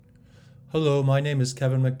Hello, my name is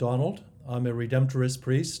Kevin MacDonald. I'm a Redemptorist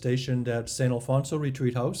priest stationed at St. Alfonso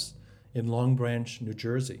Retreat House in Long Branch, New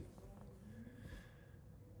Jersey.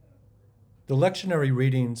 The lectionary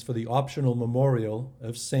readings for the optional memorial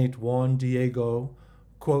of St. Juan Diego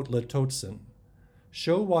Cauhtlatoatzin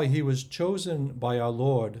show why he was chosen by our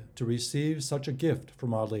Lord to receive such a gift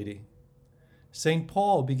from Our Lady. St.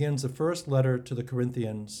 Paul begins the first letter to the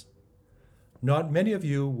Corinthians. Not many of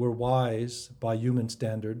you were wise by human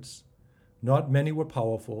standards. Not many were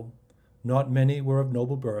powerful. Not many were of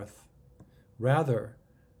noble birth. Rather,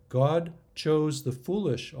 God chose the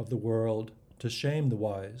foolish of the world to shame the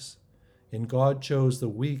wise, and God chose the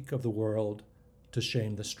weak of the world to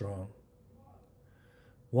shame the strong.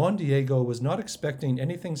 Juan Diego was not expecting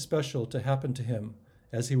anything special to happen to him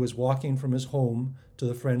as he was walking from his home to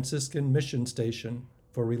the Franciscan mission station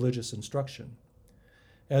for religious instruction.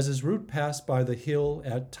 As his route passed by the hill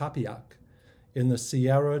at Tepeyac in the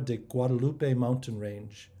Sierra de Guadalupe mountain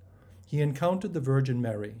range, he encountered the Virgin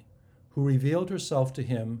Mary, who revealed herself to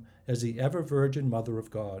him as the ever-Virgin Mother of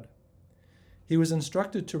God. He was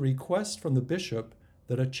instructed to request from the bishop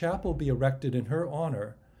that a chapel be erected in her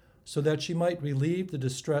honor so that she might relieve the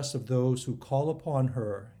distress of those who call upon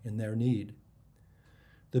her in their need.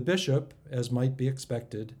 The bishop, as might be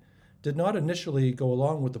expected, did not initially go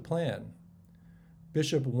along with the plan.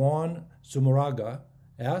 Bishop Juan Zumarraga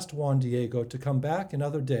asked Juan Diego to come back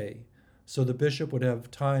another day so the bishop would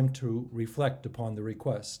have time to reflect upon the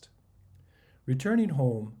request. Returning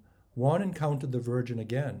home, Juan encountered the Virgin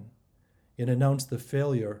again and announced the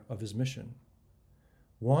failure of his mission.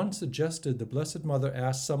 Juan suggested the Blessed Mother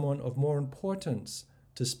ask someone of more importance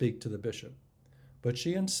to speak to the bishop, but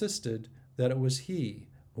she insisted that it was he,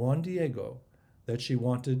 Juan Diego, that she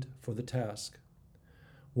wanted for the task.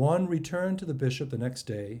 Juan returned to the bishop the next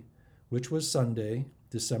day, which was Sunday,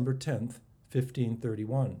 December 10th,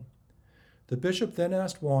 1531. The bishop then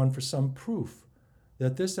asked Juan for some proof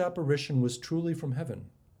that this apparition was truly from heaven.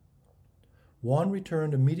 Juan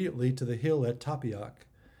returned immediately to the hill at Tepeyac,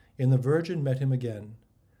 and the Virgin met him again.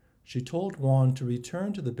 She told Juan to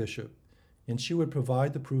return to the bishop, and she would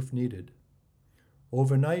provide the proof needed.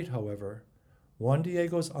 Overnight, however, Juan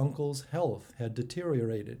Diego's uncle's health had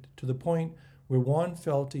deteriorated to the point where Juan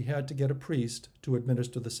felt he had to get a priest to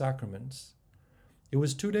administer the sacraments. It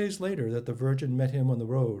was 2 days later that the Virgin met him on the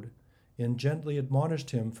road and gently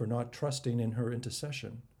admonished him for not trusting in her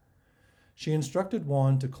intercession. She instructed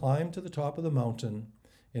Juan to climb to the top of the mountain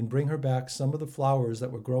and bring her back some of the flowers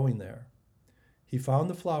that were growing there. He found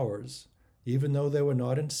the flowers, even though they were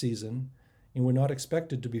not in season and were not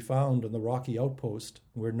expected to be found on the rocky outpost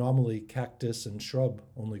where normally cactus and shrub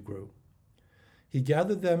only grew. He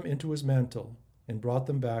gathered them into his mantle and brought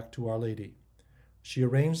them back to Our Lady. She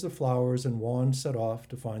arranged the flowers, and Juan set off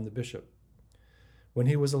to find the bishop. When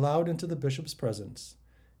he was allowed into the bishop's presence,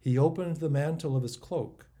 he opened the mantle of his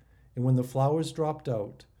cloak, and when the flowers dropped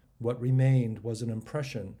out, what remained was an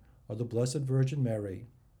impression of the Blessed Virgin Mary,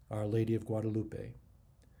 Our Lady of Guadalupe.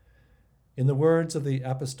 In the words of the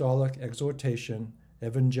Apostolic Exhortation,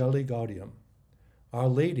 Evangelii Gaudium, Our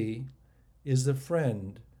Lady is the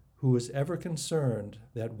friend who is ever concerned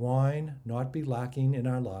that wine not be lacking in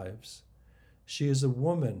our lives. She is a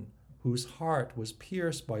woman whose heart was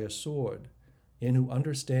pierced by a sword and who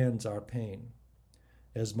understands our pain.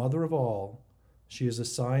 As mother of all, she is a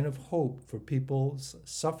sign of hope for peoples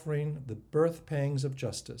suffering the birth pangs of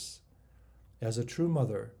justice. As a true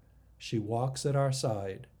mother, she walks at our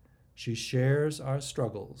side, she shares our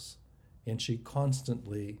struggles, and she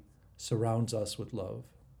constantly surrounds us with love.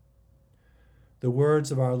 The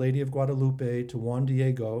words of Our Lady of Guadalupe to Juan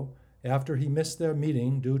Diego after he missed their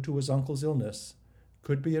meeting due to his uncle's illness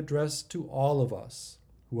could be addressed to all of us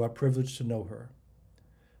who are privileged to know her.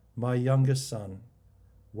 My youngest son,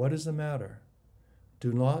 what is the matter?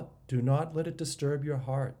 Do not let it disturb your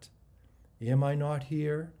heart. Am I not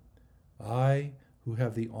here? I, who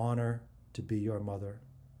have the honor to be your mother.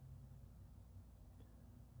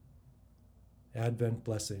 Advent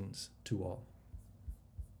blessings to all.